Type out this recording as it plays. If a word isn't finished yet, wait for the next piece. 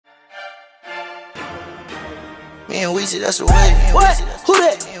Me and Weezy, that's the way. What? Who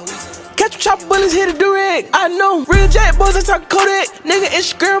that? Catch chopper bullets, hit a durag. I know. Real Jack boys, I talk Kodak. Nigga,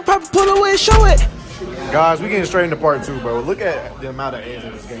 Instagram, pop pull away, show it. Guys, we getting straight into part 2, bro. Look at the amount of A's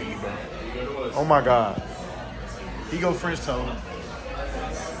in this game, bro. Oh my God. He go French toe.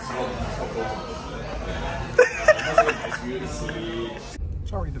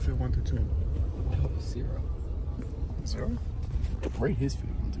 Sorry to fit 1 through 10. 0. 0? Rate his fit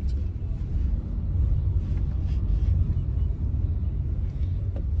 1 through 10.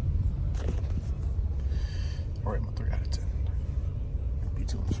 All right, my 3 out of 10. Be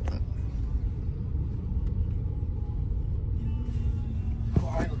 2 for that. Oh,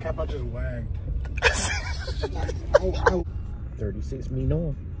 I ain't gonna cap. I just wagged. 36 me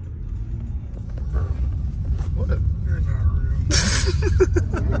no. What? You're not real.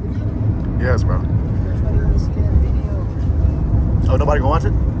 Yes, bro. Oh, nobody gonna watch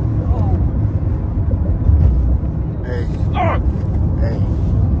it? Hey. Hey.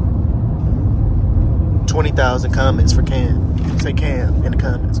 20,000 comments for Cam. Say Cam in the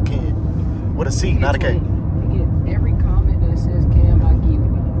comments. Cam. What a C, not a K. I get every comment that says Cam, I give it.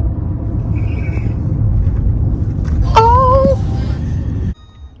 Oh!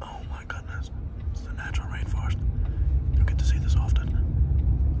 Oh my goodness. It's the natural rainforest. You don't get to see this often.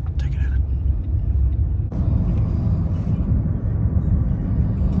 Take it in.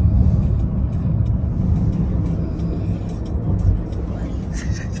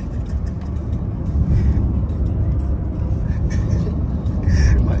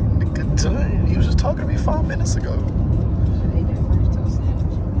 He was just talking to me 5 minutes ago.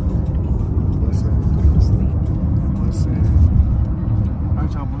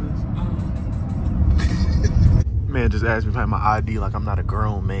 Man just asked me if I had my ID like I'm not a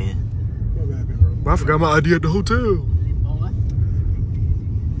grown man. But I forgot my ID at the hotel.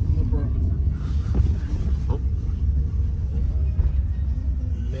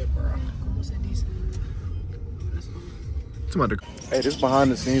 Hey, this is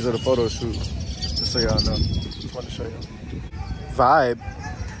behind the scenes of the photo shoot. Just so y'all know. Just wanted to show you. Vibe.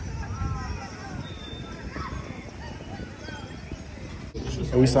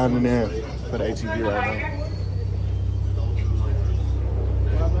 And we signing in for the ATV right now.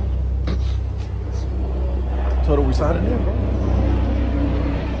 Told her we signing in, bro.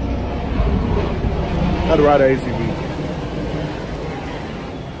 How to ride the ATV.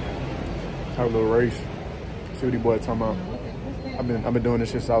 Have a little race. See what these boys talking about. I've been doing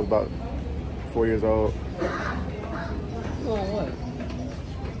this shit since I was about 4 years old. What?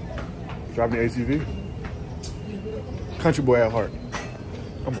 Driving the ATV. Country boy at heart.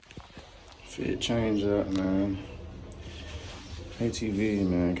 Come on. Fit change up, man. ATV,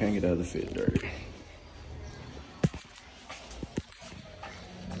 man. Can't get the other fit dirty.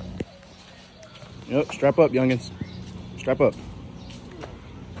 Yep, strap up, youngins. Strap up.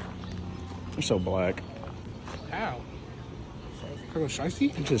 You're so black. How?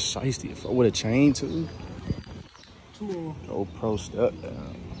 Shiesty? I'm just shiesty. With a chain, too. Old pro step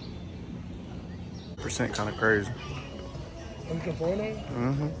down. Percent kind of crazy.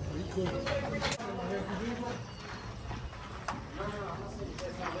 Mm-hmm.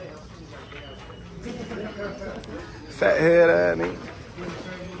 Fat head ass nigga.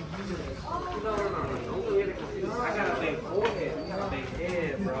 I got a big forehead. You got a big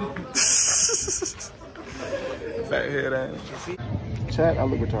head, bro. Fat head ass. Chat, I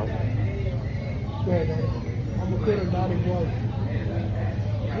look retarded. I'm a good naughty boy.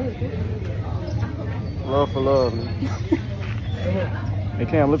 Love for love, man. Hey,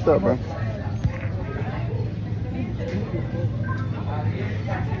 Cam, lift up, bro.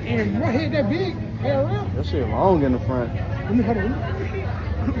 And my head that big? Hey, around? That shit long in the front. Let me hold on.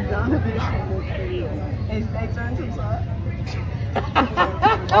 Hey, turn to the side.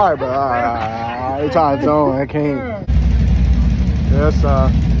 All right, bro. All right. They trying to zone. I can't. Yes,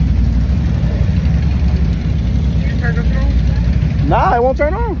 Nah, it won't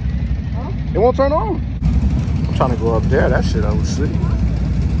turn on. Huh? It won't turn on. I'm trying to go up there. That shit I was sick.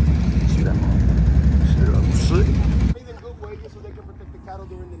 See that? Shit I was sick. In good wages so they can protect the cattle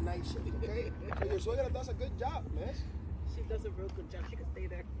during the night shift, okay? So your suegra does a good job, miss. She does a real good job. She can stay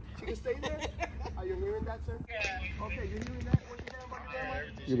there. She can stay there? Are you hearing that, sir? Yeah. Okay, you're hearing that? What you saying about your grandma?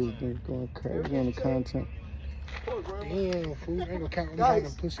 You just been going crazy on the content. Poor grandma. Damn, fool. I ain't gonna count Guys,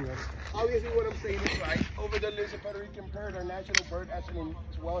 on pussy on it. obviously what I'm saying is right. Over the list of Puerto Rican bird are national bird as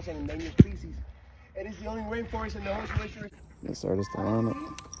well as an endangered species. It is the only rainforest in the whole nation. Let's start this lineup.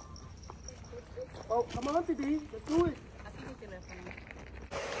 Oh, come on, Titi. Let's do it.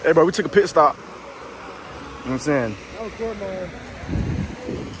 Hey, bro, we took a pit stop. You know what I'm saying? That was good, man.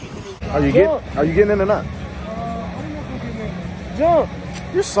 Are you getting in or not? Jump.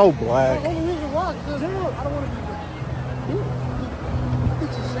 You're so black. The only reason why, because I don't want to be the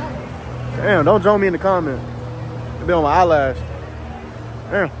Damn, don't join me in the comment. It'll be on my eyelash.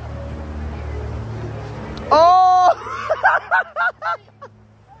 Damn. Oh!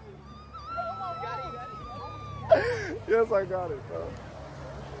 Yes, I got it, bro.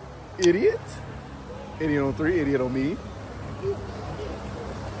 Idiot. Idiot on 3, idiot on me.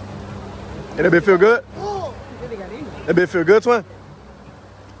 Hey, that bit feel good? That bit feel good, twin?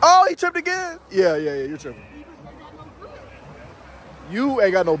 Oh, he tripped again. Yeah, you're tripping. You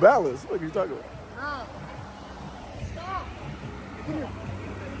ain't got no balance. What are you talking about?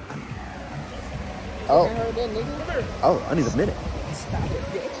 Oh. Oh, I need a minute. Stop it,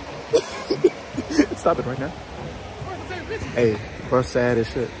 bitch. Stop it right now. Hey, bro, sad as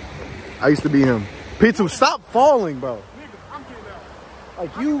shit. I used to be him. P2, stop falling, bro.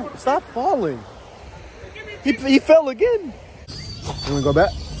 Like you, stop falling. He fell again. You wanna go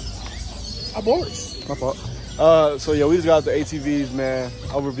back? I'm bored. My fault. So yeah, we just got the ATVs, man.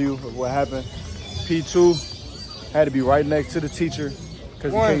 Overview of what happened. P2 had to be right next to the teacher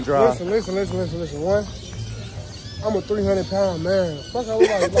because he can't drive. Listen. One, I'm a 300-pound man. Fuck, I was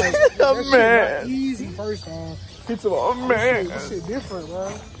like that shit man. not easy first off. P2, oh man. This shit different,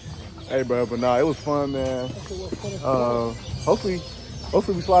 man. Hey, bro, but nah, it was fun, man. Hopefully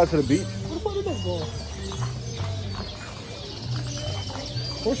we slide to the beach. Where the fuck did that go?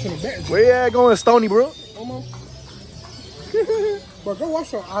 Pushing the back. Where you at going, Stony Brook? Come on. Bro, go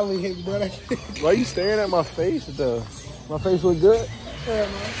wash your eyelid hits, bro. Why you staring at my face, though? My face look good? Yeah,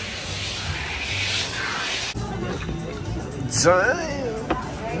 man. Damn.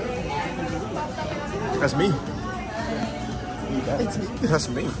 That's me. That's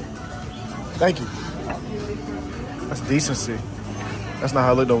me. Thank you. That's decency. That's not how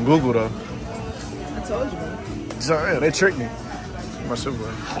I looked on Google, though. I told you, man. Damn, they tricked me. My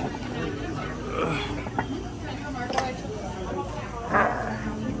supervisor.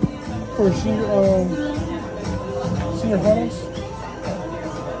 For senior finals?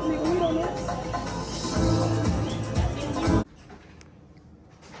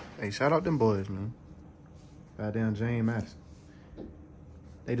 Hey, shout out them boys, man. Goddamn Jane Madison.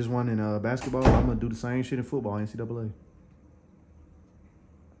 They just won in basketball. I'm gonna do the same shit in football, NCAA.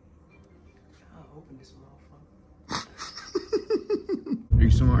 I'll open this motherfucker. Are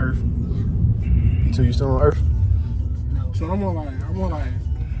you still on Earth? So you still on Earth? No. So I'm on like,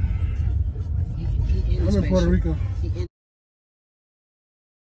 He I'm in Puerto Rico. He in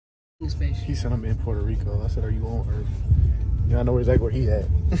the spaceship. He said I'm in Puerto Rico. I said, are you on Earth? Yeah, I know exactly where he at.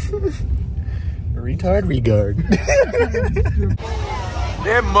 Retard regard.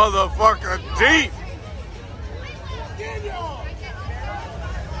 That motherfucker deep.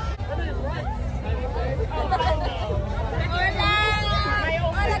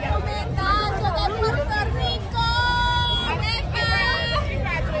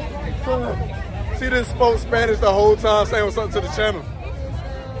 She done spoke Spanish the whole time saying what's up to the channel.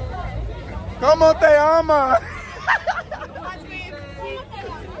 Come on, te ama.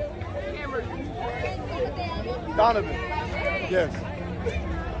 Donovan. Yes.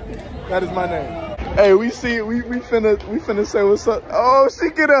 That is my name. Hey, we finna say what's up. Oh, she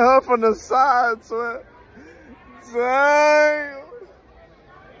getting her from the side, sweat. Damn.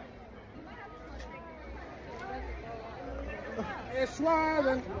 Es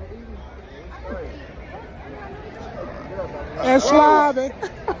suave. Es suave.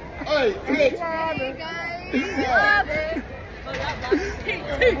 Hey,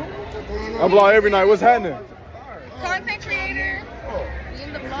 I vlog every night. What's happening? Content creator. We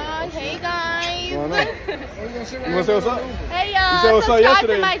in the vlog. Hey guys. You wanna say what's up? Hey You said y'all. what's up Subscribe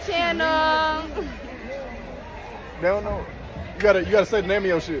yesterday. to my channel. They don't know. You gotta say the name of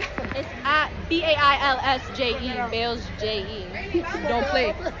your shit. It's at BAILSJE. Bales JE. Don't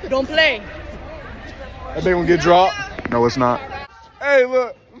play. Don't play. That big one get dropped? No, it's not. Hey,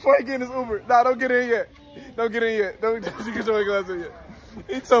 look. Before you get in this Uber. Nah, don't get in yet. Don't get in yet. Don't get your glass in yet.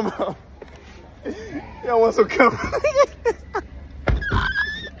 He talking about. Y'all want some company?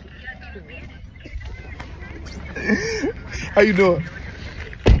 How you doing?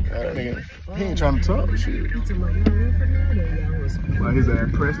 That nigga, he ain't trying to talk. Shit. Like his ass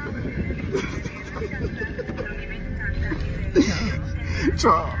pressed it.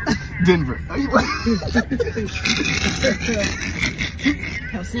 Charles. Denver.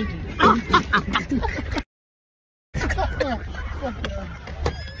 Helsinki.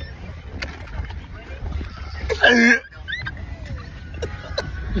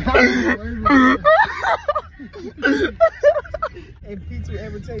 If P2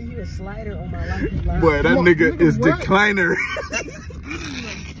 ever tell you he a slider on my life, he's lying. Boy, that nigga is what? decliner.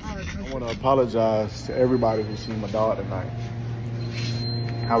 I want to apologize to everybody who seen my dog tonight.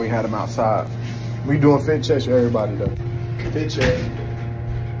 How we had him outside. We doing fit checks for everybody though. Fit check.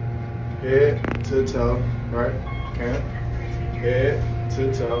 Head to toe, right? Okay. Head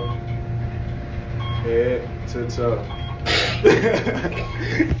to toe. Head to toe.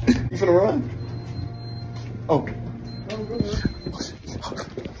 You finna run? Oh.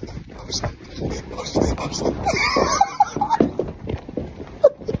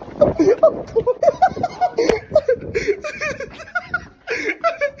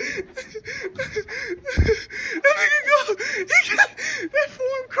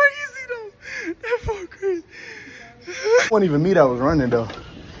 It wasn't even me that was running though.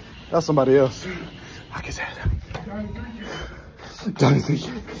 That's somebody else. I can say that. Johnny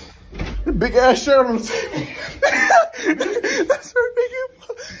Thinky. The big ass shirt on the table. That's her big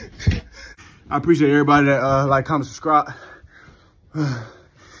ass. I appreciate everybody that like, comment, subscribe.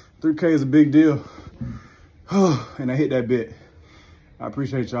 3K is a big deal. And I hit that bit. I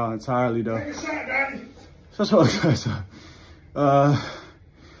appreciate y'all entirely though. That's all I got.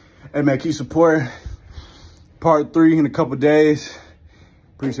 Hey man, keep supporting. Part 3 in a couple days.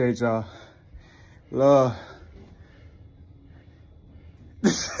 Appreciate y'all. Love.